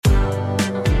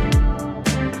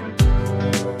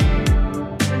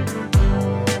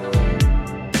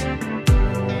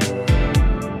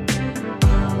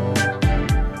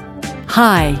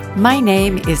Hi, my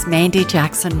name is Mandy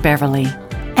Jackson Beverly,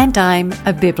 and I'm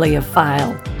a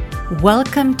bibliophile.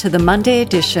 Welcome to the Monday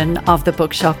edition of the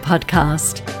Bookshop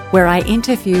Podcast, where I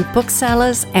interview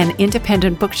booksellers and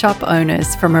independent bookshop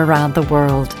owners from around the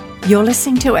world. You're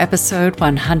listening to episode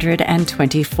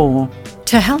 124.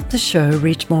 To help the show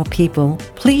reach more people,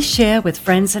 please share with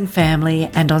friends and family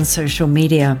and on social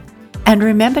media. And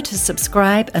remember to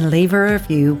subscribe and leave a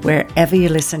review wherever you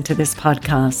listen to this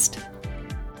podcast.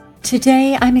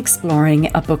 Today, I'm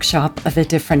exploring a bookshop of a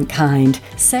different kind,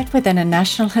 set within a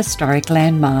National Historic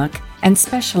Landmark and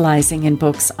specializing in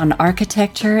books on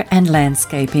architecture and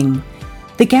landscaping.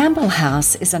 The Gamble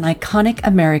House is an iconic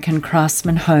American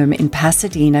craftsman home in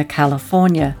Pasadena,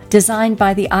 California, designed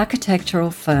by the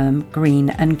architectural firm Green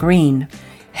 & Green.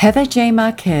 Heather J.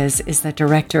 Marquez is the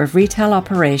Director of Retail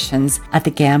Operations at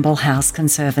the Gamble House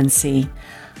Conservancy.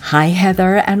 Hi,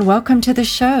 Heather, and welcome to the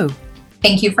show.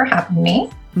 Thank you for having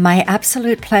me. My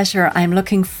absolute pleasure. I'm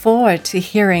looking forward to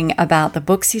hearing about the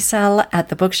books you sell at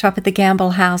the bookshop at the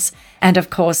Gamble House and, of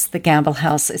course, the Gamble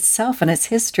House itself and its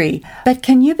history. But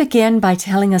can you begin by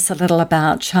telling us a little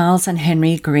about Charles and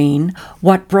Henry Green,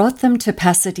 what brought them to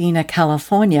Pasadena,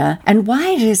 California, and why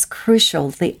it is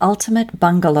crucial the ultimate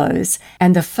bungalows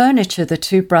and the furniture the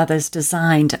two brothers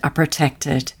designed are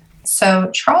protected? So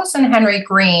Charles and Henry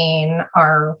Green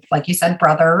are, like you said,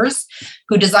 brothers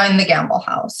who designed the Gamble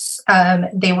House.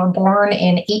 They were born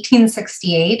in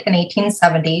 1868 and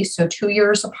 1870, so 2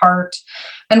 years apart.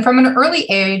 And from an early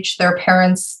age, their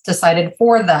parents decided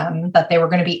for them that they were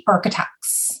going to be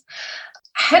architects.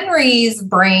 Henry's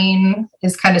brain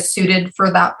is kind of suited for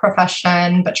that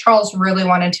profession, but Charles really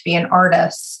wanted to be an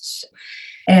artist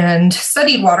and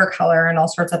studied watercolor and all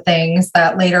sorts of things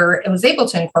that later it was able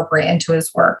to incorporate into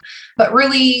his work. But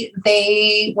really,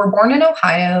 they were born in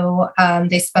Ohio.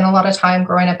 They spent a lot of time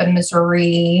growing up in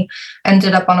Missouri,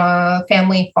 ended up on a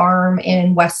family farm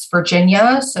in West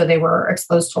Virginia. So they were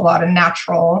exposed to a lot of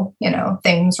natural,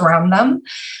 things around them,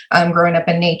 growing up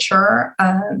in nature.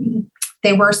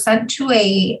 They were sent to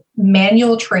a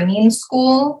manual training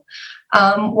school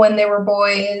when they were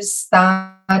boys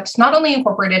that not only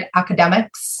incorporated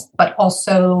academics, but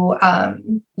also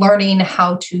learning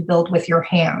how to build with your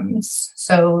hands.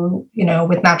 So,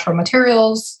 with natural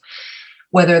materials,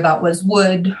 whether that was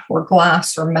wood or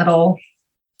glass or metal,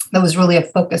 that was really a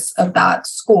focus of that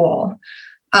school.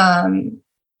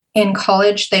 In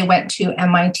college, they went to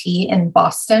MIT in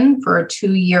Boston for a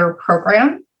 2-year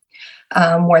program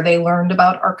where they learned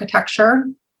about architecture.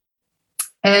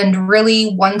 And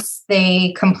really, once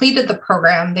they completed the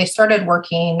program, they started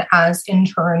working as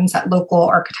interns at local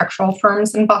architectural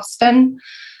firms in Boston.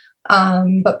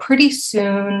 But pretty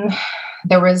soon,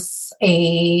 there was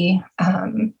a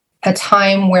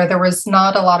time where there was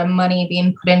not a lot of money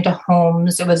being put into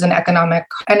homes. It was an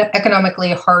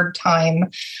economically hard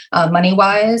time,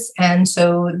 money-wise. And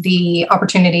so the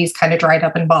opportunities kind of dried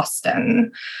up in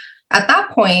Boston. At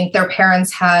that point, their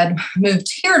parents had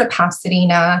moved here to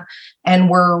Pasadena and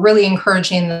were really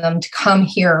encouraging them to come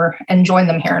here and join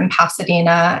them here in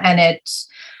Pasadena. And it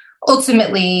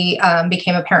ultimately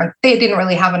became apparent they didn't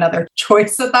really have another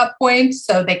choice at that point.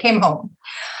 So they came home.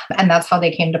 And that's how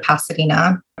they came to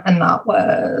Pasadena. And that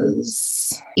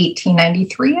was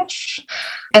 1893-ish.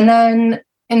 And then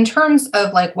in terms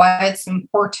of why it's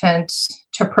important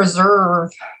to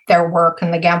preserve their work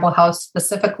in the Gamble House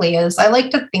specifically is I like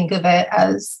to think of it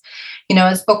as,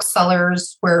 as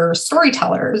booksellers, we're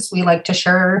storytellers. We like to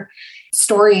share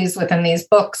stories within these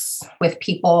books with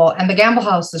people. And the Gamble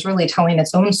House is really telling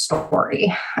its own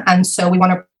story. And so we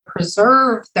want to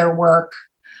preserve their work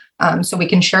so we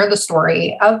can share the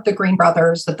story of the Green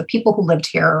brothers, of the people who lived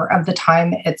here, of the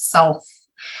time itself.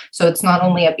 So it's not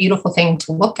only a beautiful thing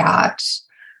to look at,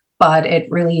 but it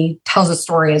really tells a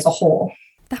story as a whole.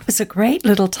 That was a great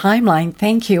little timeline.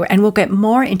 Thank you. And we'll get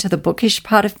more into the bookish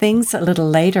part of things a little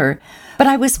later. But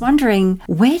I was wondering,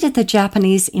 where did the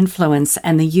Japanese influence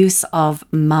and the use of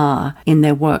ma in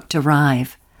their work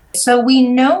derive? So we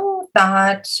know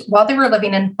that while they were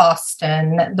living in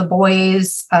Boston, the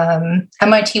boys,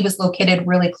 MIT was located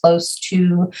really close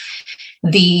to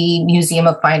the Museum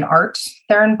of Fine Art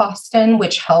there in Boston,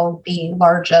 which held the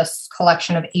largest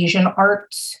collection of Asian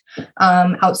art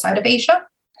outside of Asia.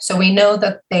 So we know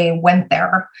that they went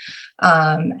there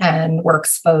and were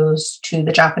exposed to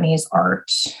the Japanese art.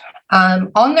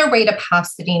 On their way to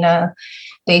Pasadena,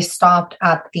 they stopped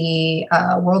at the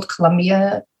World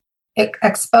Columbia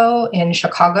Expo in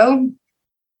Chicago.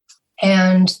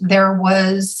 And there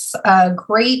was a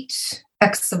great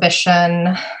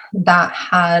exhibition that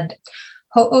had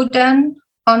ho'oden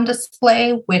on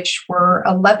display, which were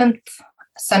 11th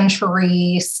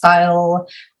century style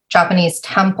Japanese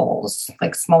temples,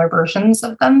 like smaller versions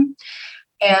of them.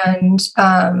 And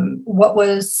what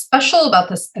was special about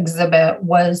this exhibit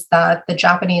was that the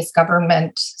Japanese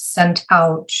government sent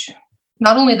out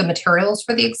not only the materials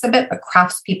for the exhibit, but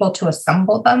craftspeople to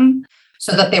assemble them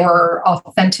so that they were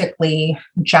authentically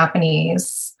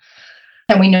Japanese.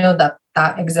 And we know that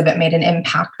that exhibit made an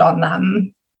impact on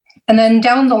them. And then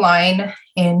down the line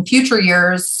in future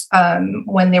years,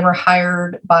 when they were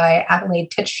hired by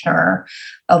Adelaide Titchener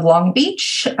of Long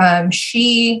Beach,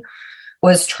 she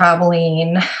was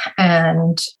traveling,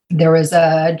 and there was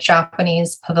a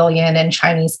Japanese pavilion and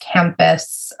Chinese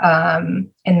campus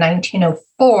in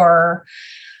 1904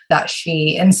 that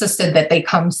she insisted that they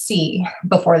come see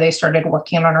before they started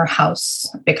working on her house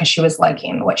because she was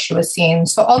liking what she was seeing.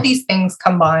 So all these things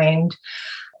combined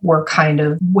were kind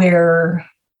of where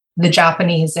the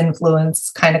Japanese influence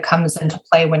kind of comes into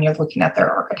play when you're looking at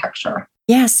their architecture.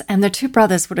 Yes, and the two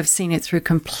brothers would have seen it through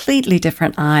completely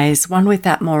different eyes, one with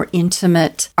that more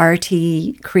intimate,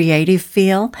 arty, creative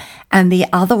feel, and the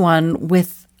other one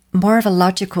with more of a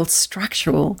logical,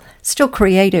 structural, still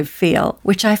creative feel,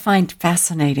 which I find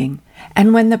fascinating.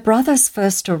 And when the brothers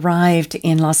first arrived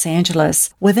in Los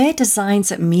Angeles, were their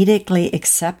designs immediately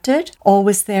accepted, or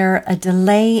was there a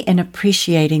delay in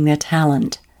appreciating their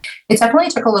talent? It definitely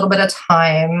took a little bit of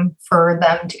time for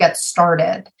them to get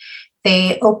started.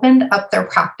 They opened up their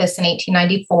practice in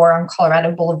 1894 on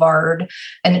Colorado Boulevard,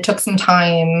 and it took some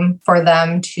time for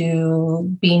them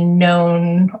to be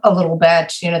known a little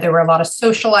bit. You know, there were a lot of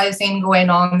socializing going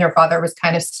on. Their father was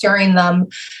kind of steering them,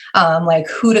 like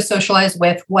who to socialize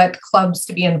with, what clubs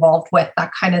to be involved with,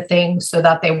 that kind of thing, so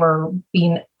that they were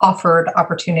being offered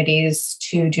opportunities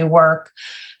to do work.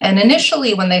 And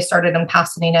initially, when they started in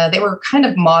Pasadena, they were kind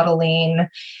of modeling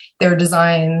their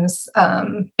designs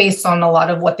based on a lot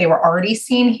of what they were already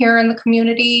seeing here in the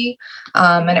community.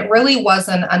 And it really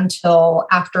wasn't until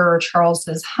after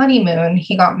Charles's honeymoon,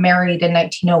 he got married in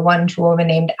 1901 to a woman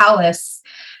named Alice,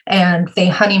 and they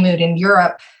honeymooned in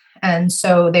Europe. And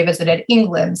so they visited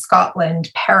England,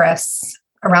 Scotland, Paris,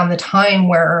 around the time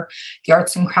where the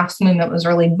arts and crafts movement was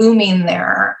really booming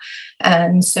there.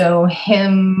 And so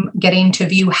him getting to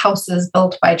view houses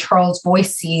built by Charles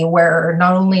Voysey, where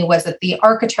not only was it the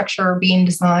architecture being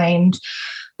designed,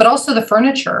 but also the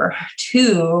furniture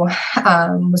too,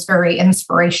 was very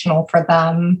inspirational for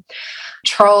them.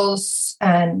 Charles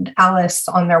and Alice,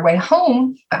 on their way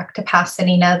home back to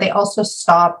Pasadena, they also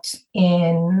stopped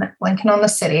in Lincoln on the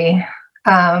City,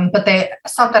 but they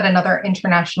stopped at another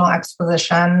international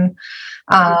exposition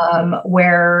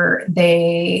where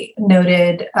they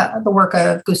noted the work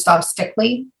of Gustav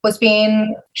Stickley was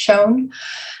being shown.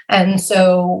 And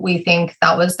so we think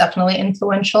that was definitely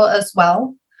influential as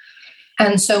well.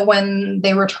 And so when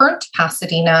they returned to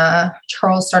Pasadena,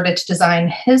 Charles started to design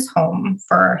his home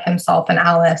for himself and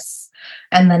Alice.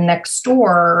 And then next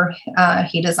door,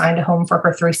 he designed a home for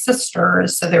her three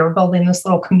sisters. So they were building this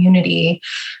little community.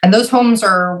 And those homes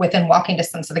are within walking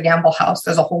distance of the Gamble House.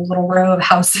 There's a whole little row of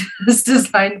houses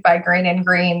designed by Green and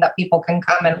Green that people can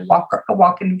come and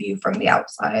walk and view from the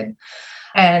outside.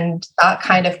 And that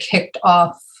kind of kicked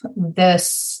off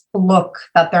this look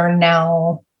that they're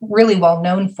now really well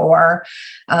known for.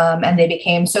 And they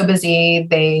became so busy,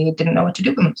 they didn't know what to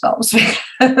do with themselves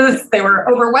because they were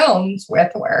overwhelmed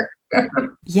with work.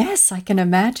 Yes, I can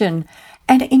imagine.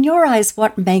 And in your eyes,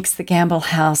 what makes the Gamble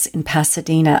House in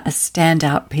Pasadena a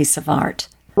standout piece of art?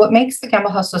 What makes the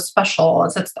Gamble House so special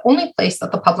is it's the only place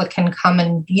that the public can come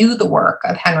and view the work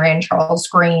of Henry and Charles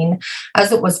Green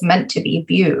as it was meant to be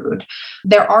viewed.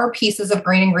 There are pieces of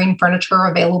Green and Green furniture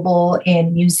available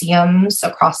in museums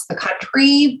across the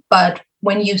country, but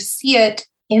when you see it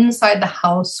inside the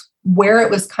house, where it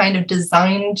was kind of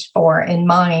designed for in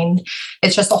mind,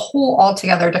 it's just a whole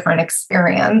altogether different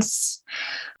experience.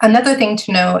 Another thing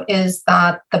to note is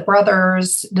that the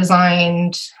brothers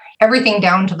designed everything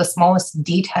down to the smallest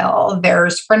detail.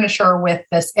 There's furniture with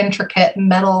this intricate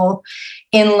metal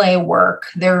inlay work.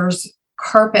 There's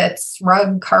carpets,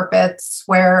 rug carpets,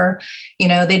 where, you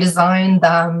know, they designed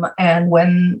them. And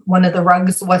when one of the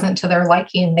rugs wasn't to their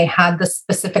liking, they had the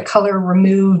specific color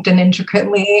removed and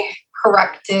intricately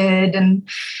corrected. And,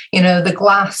 you know, the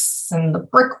glass and the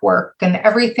brickwork and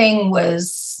everything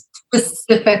was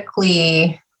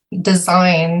specifically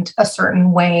designed a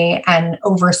certain way and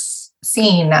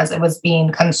overseen as it was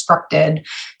being constructed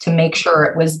to make sure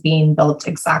it was being built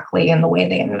exactly in the way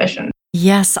they envisioned.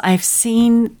 Yes, I've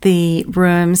seen the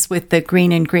rooms with the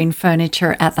Green and Green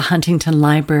furniture at the Huntington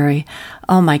Library.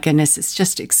 Oh my goodness, it's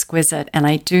just exquisite. And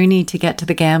I do need to get to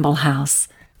the Gamble House.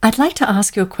 I'd like to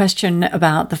ask you a question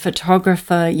about the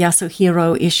photographer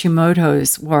Yasuhiro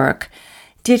Ishimoto's work.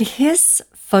 Did his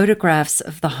photographs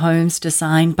of the homes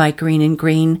designed by Green and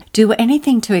Green do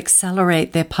anything to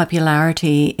accelerate their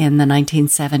popularity in the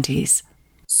 1970s?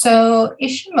 So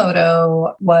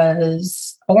Ishimoto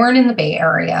was born in the Bay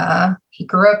Area. He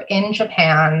grew up in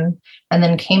Japan and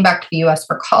then came back to the US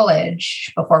for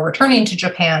college before returning to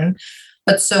Japan.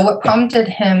 But so what prompted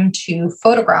him to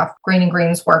photograph Green and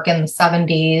Green's work in the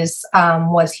 70s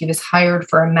was he was hired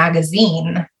for a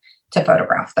magazine to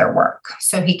photograph their work.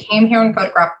 So he came here and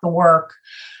photographed the work.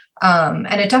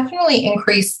 And it definitely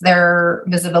increased their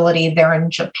visibility there in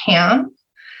Japan.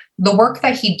 The work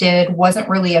that he did wasn't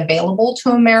really available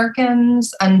to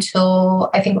Americans until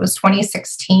I think it was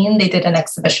 2016. They did an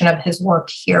exhibition of his work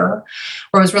here,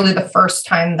 where it was really the first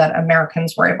time that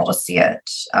Americans were able to see it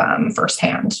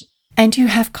firsthand. And do you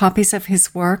have copies of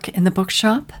his work in the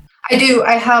bookshop? I do.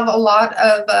 I have a lot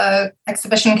of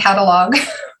exhibition catalog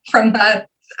from that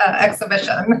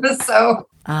exhibition. So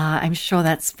I'm sure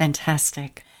that's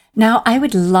fantastic. Now, I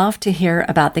would love to hear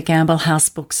about the Gamble House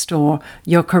bookstore,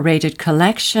 your curated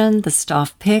collection, the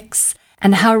staff picks,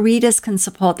 and how readers can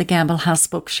support the Gamble House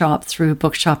bookshop through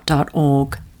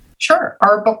bookshop.org. Sure.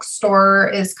 Our bookstore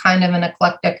is kind of an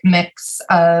eclectic mix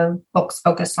of books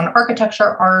focused on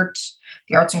architecture, art,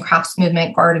 the arts and crafts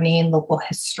movement, gardening, local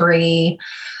history.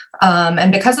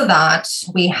 And because of that,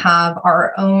 we have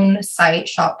our own site,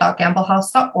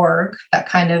 shop.gamblehouse.org, that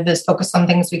kind of is focused on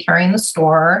things we carry in the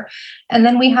store. And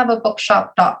then we have a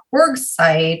bookshop.org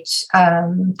site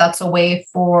that's a way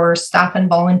for staff and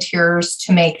volunteers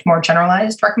to make more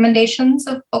generalized recommendations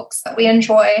of books that we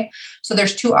enjoy. So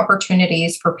there's two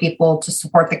opportunities for people to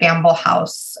support the Gamble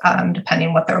House,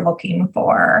 depending what they're looking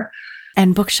for.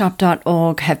 And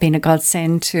bookshop.org have been a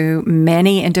godsend to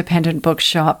many independent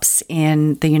bookshops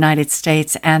in the United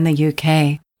States and the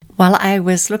UK. While I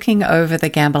was looking over the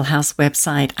Gamble House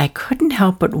website, I couldn't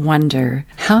help but wonder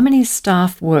how many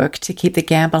staff work to keep the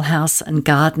Gamble House and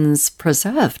gardens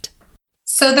preserved.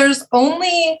 So there's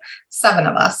only 7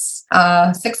 of us,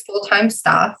 6 full-time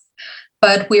staff.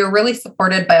 But we are really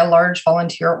supported by a large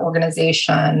volunteer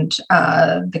organization,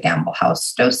 the Gamble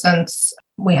House Docents.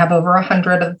 We have over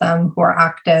 100 of them who are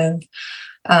active.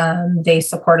 They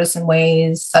support us in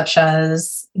ways such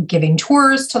as giving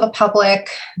tours to the public.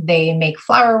 They make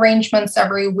flower arrangements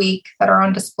every week that are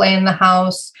on display in the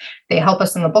house. They help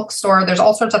us in the bookstore. There's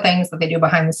all sorts of things that they do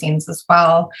behind the scenes as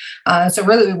well. So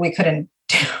really, we couldn't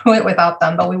do it without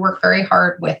them, but we work very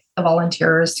hard with the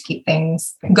volunteers to keep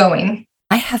things going.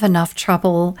 I have enough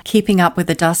trouble keeping up with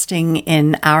the dusting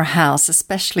in our house,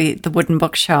 especially the wooden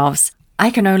bookshelves. I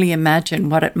can only imagine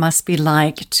what it must be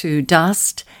like to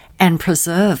dust and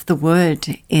preserve the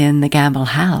wood in the Gamble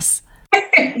House.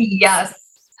 Yes,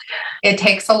 it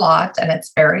takes a lot and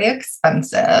it's very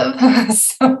expensive.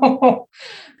 So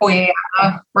we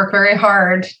work very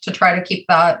hard to try to keep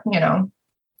that,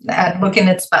 at looking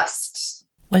its best.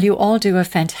 Well, you all do a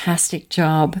fantastic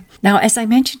job. Now, as I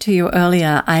mentioned to you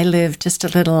earlier, I live just a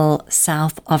little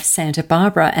south of Santa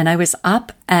Barbara, and I was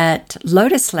up at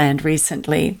Lotus Land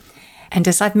recently. And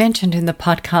as I've mentioned in the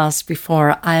podcast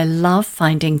before, I love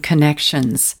finding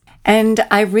connections. And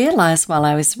I realized while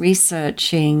I was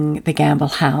researching the Gamble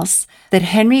House that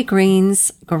Henry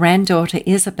Green's granddaughter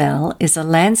Isabel is a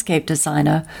landscape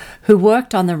designer who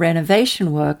worked on the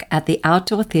renovation work at the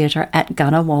outdoor theater at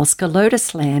Gunnar-Walsker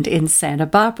Lotus Land in Santa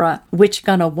Barbara, which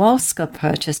Gunnar-Walsker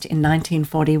purchased in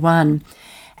 1941.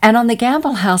 And on the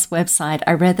Gamble House website,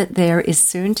 I read that there is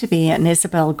soon to be an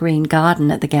Isabel Green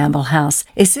garden at the Gamble House.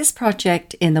 Is this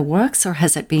project in the works or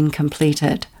has it been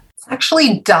completed? It's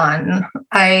actually done.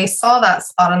 I saw that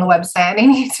spot on the website and I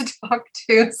need to talk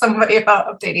to somebody about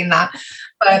updating that.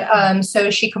 But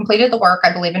so she completed the work,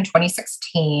 I believe, in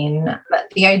 2016.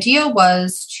 The idea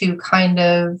was to kind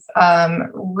of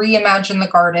reimagine the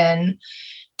garden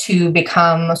to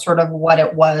become sort of what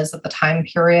it was at the time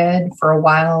period. For a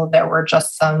while, there were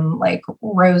just some like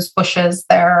rose bushes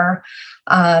there.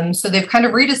 So they've kind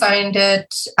of redesigned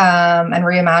it and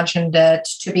reimagined it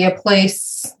to be a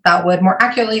place that would more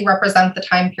accurately represent the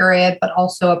time period, but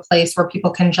also a place where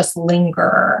people can just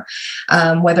linger,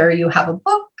 whether you have a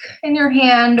book in your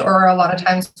hand, or a lot of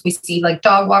times we see like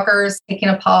dog walkers taking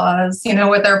a pause,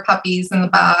 with their puppies in the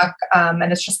back. And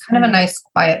it's just kind of a nice,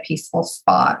 quiet, peaceful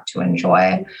spot to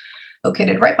enjoy,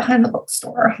 located right behind the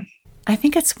bookstore. I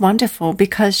think it's wonderful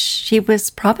because she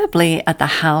was probably at the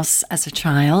house as a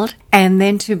child, and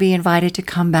then to be invited to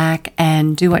come back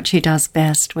and do what she does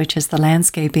best, which is the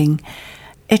landscaping.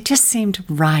 It just seemed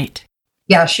right.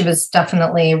 Yeah, she was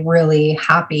definitely really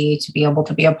happy to be able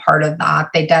to be a part of that.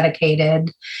 They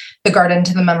dedicated the garden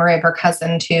to the memory of her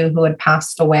cousin, too, who had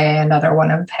passed away, another one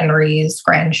of Henry's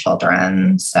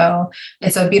grandchildren. So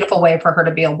it's a beautiful way for her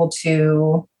to be able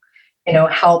to,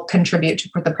 help contribute to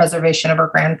the preservation of her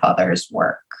grandfather's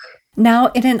work. Now,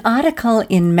 in an article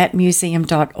in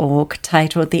metmuseum.org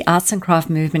titled The Arts and Craft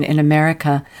Movement in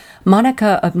America,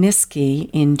 Monica Obniski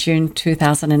in June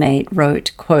 2008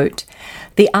 wrote, quote,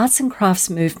 "The arts and crafts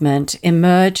movement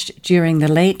emerged during the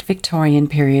late Victorian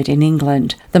period in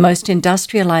England, the most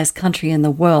industrialized country in the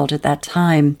world at that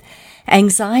time.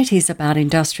 Anxieties about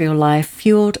industrial life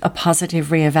fueled a positive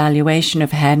reevaluation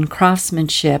of hand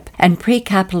craftsmanship and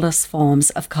pre-capitalist forms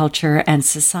of culture and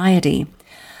society.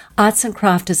 Arts and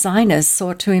craft designers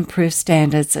sought to improve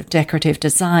standards of decorative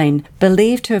design,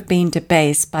 believed to have been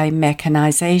debased by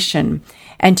mechanization,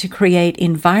 and to create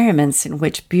environments in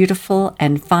which beautiful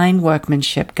and fine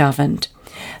workmanship governed.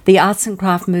 The arts and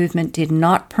craft movement did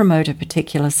not promote a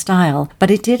particular style, but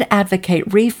it did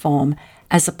advocate reform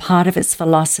as a part of its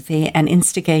philosophy and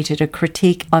instigated a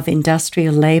critique of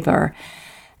industrial labor.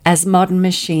 As modern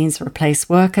machines replace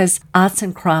workers, arts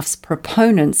and crafts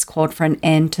proponents called for an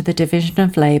end to the division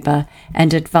of labor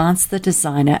and advanced the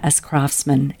designer as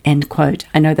craftsman," end quote.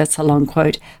 I know that's a long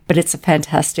quote, but it's a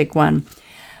fantastic one.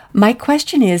 My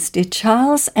question is, did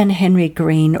Charles and Henry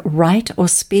Green write or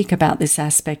speak about this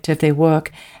aspect of their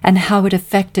work and how it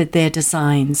affected their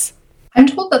designs? I'm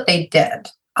told that they did.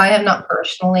 I have not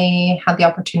personally had the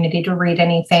opportunity to read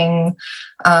anything.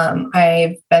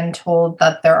 I've been told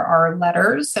that there are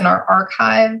letters in our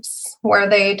archives where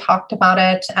they talked about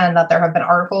it, and that there have been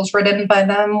articles written by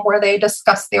them where they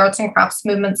discuss the arts and crafts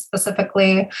movement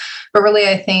specifically. But really,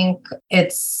 I think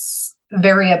it's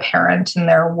very apparent in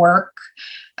their work,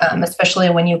 especially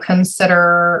when you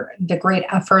consider the great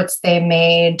efforts they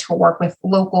made to work with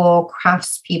local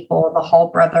craftspeople, the Hall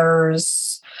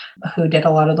brothers, who did a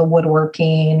lot of the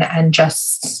woodworking. And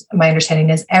just my understanding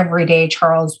is every day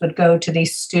Charles would go to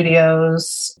these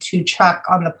studios to check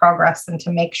on the progress and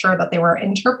to make sure that they were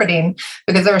interpreting,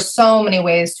 because there are so many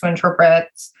ways to interpret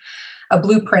a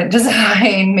blueprint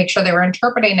design, make sure they were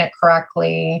interpreting it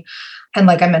correctly. And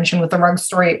like I mentioned with the rug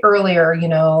story earlier,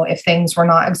 if things were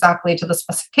not exactly to the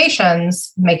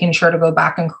specifications, making sure to go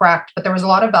back and correct. But there was a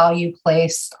lot of value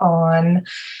placed on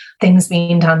things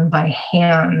being done by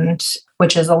hand,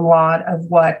 which is a lot of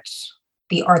what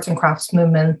the arts and crafts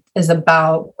movement is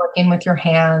about, working with your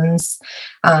hands,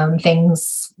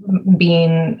 things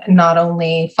being not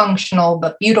only functional,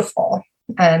 but beautiful,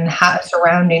 and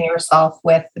surrounding yourself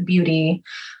with the beauty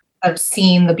of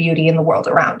seeing the beauty in the world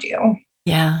around you.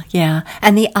 Yeah, yeah.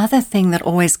 And the other thing that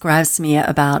always grabs me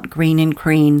about Green and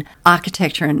Green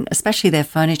architecture, and especially their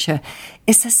furniture,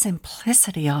 is the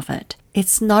simplicity of it.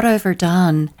 It's not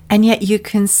overdone, and yet you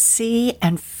can see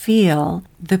and feel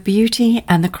the beauty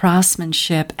and the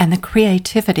craftsmanship and the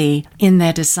creativity in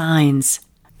their designs.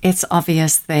 It's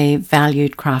obvious they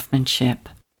valued craftsmanship.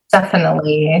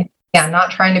 Definitely. Yeah,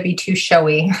 not trying to be too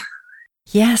showy.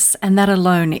 Yes, and that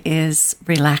alone is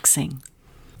relaxing.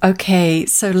 Okay,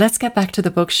 so let's get back to the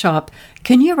bookshop.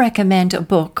 Can you recommend a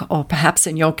book, or perhaps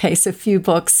in your case, a few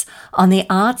books, on the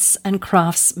arts and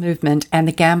crafts movement and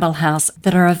the Gamble House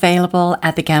that are available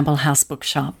at the Gamble House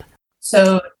bookshop?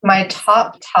 So my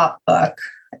top book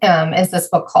is this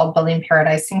book called Building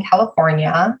Paradise in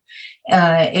California.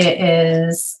 It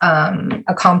is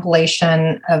a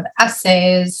compilation of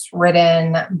essays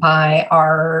written by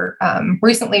our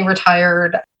recently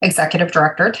retired executive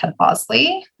director, Ted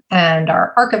Bosley, and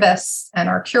our archivist and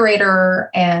our curator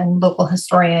and local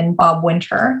historian, Bob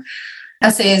Winter.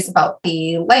 Essays about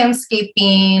the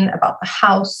landscaping, about the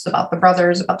house, about the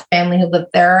brothers, about the family who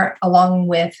lived there, along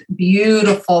with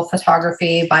beautiful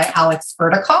photography by Alex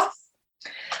Verdikoff.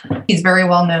 He's very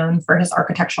well known for his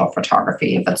architectural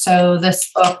photography. But so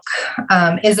this book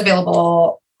is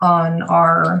available on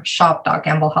our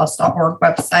shop.gamblehouse.org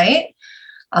website.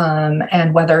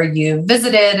 And whether you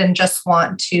visited and just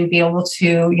want to be able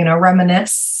to,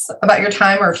 reminisce about your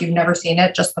time, or if you've never seen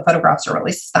it, just the photographs are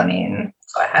really stunning.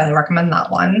 So I highly recommend that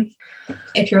one.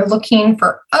 If you're looking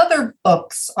for other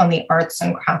books on the arts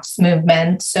and crafts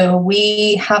movement, so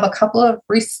we have a couple of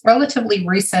relatively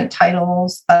recent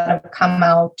titles that have come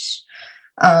out.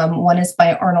 One is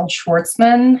by Arnold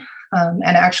Schwartzman, and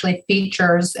actually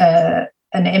features an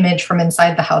image from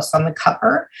inside the house on the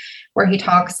cover, where he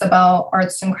talks about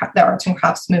the arts and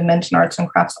crafts movement and arts and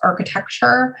crafts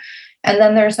architecture. And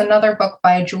then there's another book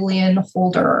by Julian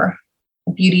Holder,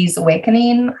 Beauty's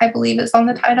Awakening, I believe is on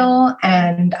the title.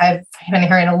 And I've been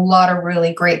hearing a lot of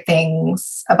really great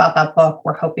things about that book.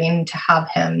 We're hoping to have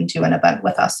him do an event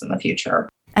with us in the future.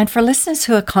 And for listeners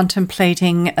who are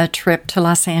contemplating a trip to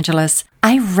Los Angeles,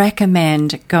 I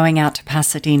recommend going out to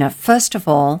Pasadena. First of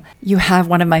all, you have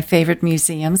one of my favorite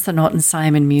museums, the Norton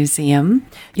Simon Museum.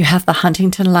 You have the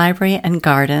Huntington Library and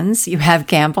Gardens. You have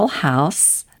Gamble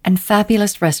House and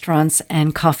fabulous restaurants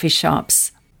and coffee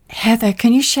shops. Heather,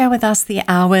 can you share with us the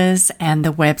hours and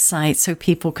the website so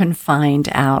people can find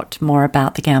out more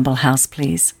about the Gamble House,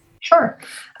 please? Sure.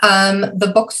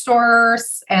 The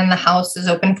bookstores and the house is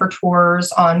open for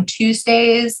tours on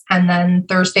Tuesdays and then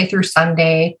Thursday through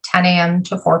Sunday, 10 a.m.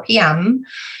 to 4 p.m.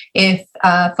 If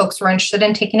folks are interested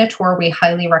in taking a tour, we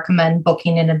highly recommend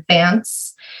booking in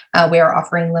advance. We are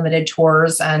offering limited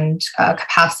tours and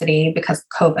capacity because of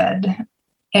COVID.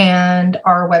 And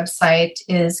our website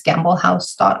is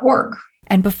gamblehouse.org.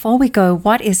 And before we go,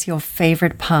 what is your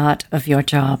favorite part of your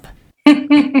job?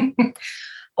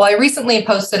 Well, I recently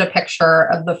posted a picture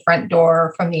of the front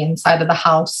door from the inside of the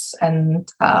house and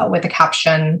with a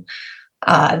caption,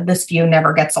 "This view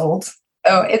never gets old."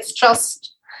 So it's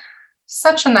just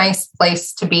such a nice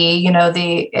place to be. You know,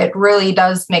 it really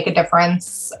does make a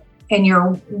difference in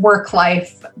your work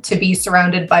life to be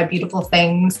surrounded by beautiful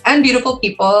things and beautiful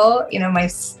people. You know, my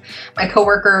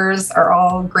coworkers are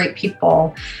all great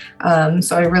people.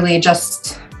 So I really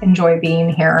just enjoy being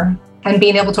here and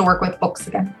being able to work with books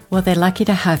again. Well, they're lucky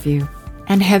to have you.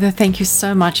 And Heather, thank you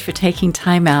so much for taking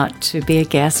time out to be a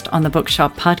guest on the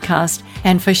Bookshop podcast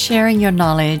and for sharing your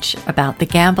knowledge about the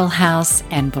Gamble House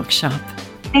and Bookshop.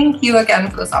 Thank you again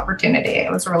for this opportunity.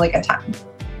 It was a really good time.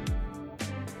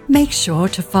 Make sure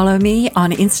to follow me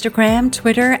on Instagram,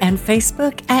 Twitter, and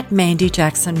Facebook at Mandy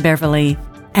Jackson Beverly.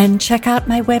 And check out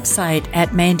my website at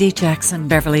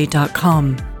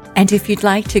mandyjacksonbeverly.com. And if you'd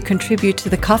like to contribute to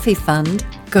the Coffee Fund,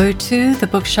 go to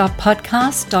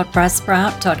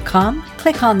thebookshoppodcast.buzzsprout.com,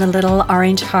 click on the little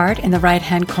orange heart in the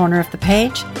right-hand corner of the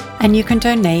page, and you can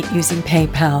donate using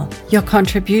PayPal. Your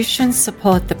contributions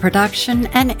support the production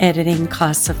and editing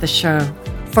costs of the show.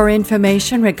 For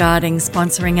information regarding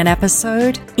sponsoring an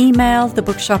episode, email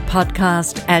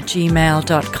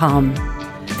thebookshoppodcast@gmail.com.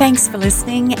 Thanks for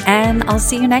listening, and I'll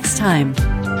see you next time.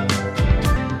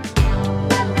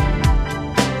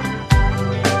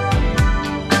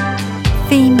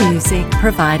 Theme music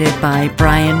provided by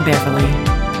Brian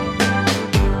Beverly.